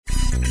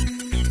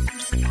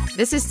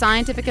This is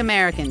Scientific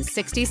American's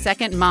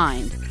 60-Second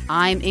Mind.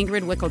 I'm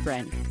Ingrid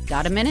Wickelgren.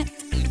 Got a minute?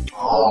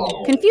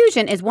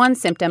 Confusion is one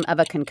symptom of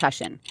a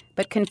concussion,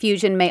 but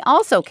confusion may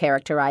also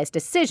characterize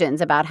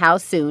decisions about how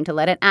soon to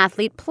let an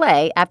athlete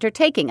play after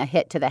taking a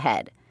hit to the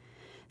head.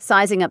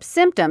 Sizing up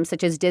symptoms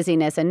such as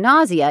dizziness and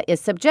nausea is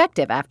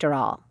subjective after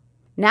all.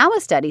 Now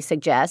a study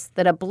suggests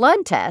that a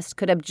blood test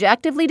could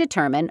objectively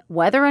determine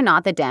whether or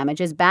not the damage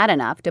is bad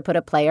enough to put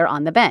a player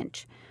on the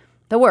bench.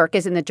 The work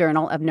is in the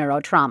Journal of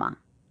Neurotrauma.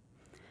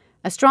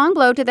 A strong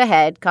blow to the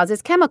head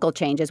causes chemical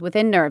changes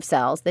within nerve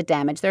cells that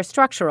damage their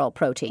structural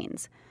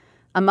proteins.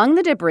 Among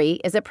the debris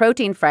is a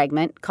protein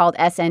fragment called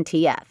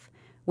SNTF,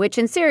 which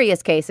in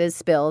serious cases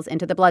spills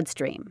into the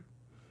bloodstream.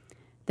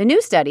 The new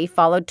study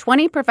followed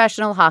 20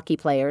 professional hockey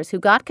players who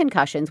got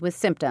concussions with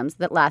symptoms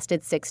that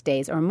lasted 6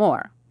 days or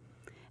more.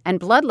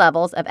 And blood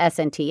levels of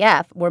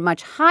SNTF were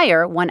much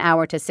higher 1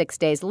 hour to 6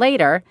 days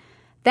later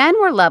than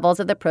were levels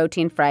of the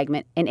protein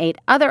fragment in 8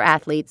 other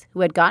athletes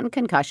who had gotten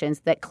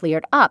concussions that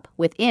cleared up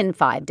within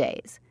 5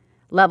 days.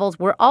 Levels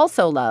were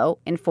also low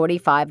in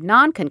 45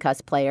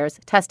 non-concussed players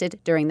tested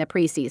during the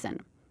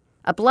preseason.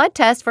 A blood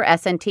test for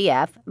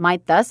SNTF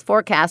might thus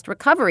forecast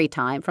recovery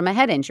time from a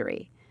head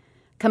injury.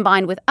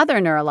 Combined with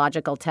other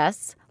neurological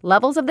tests,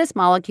 levels of this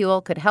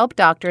molecule could help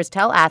doctors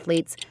tell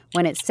athletes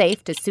when it's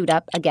safe to suit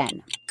up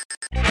again.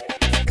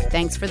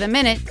 Thanks for the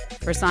minute.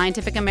 For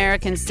Scientific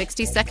American's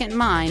 60-Second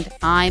Mind,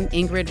 I'm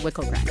Ingrid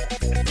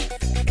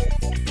Wickelgren.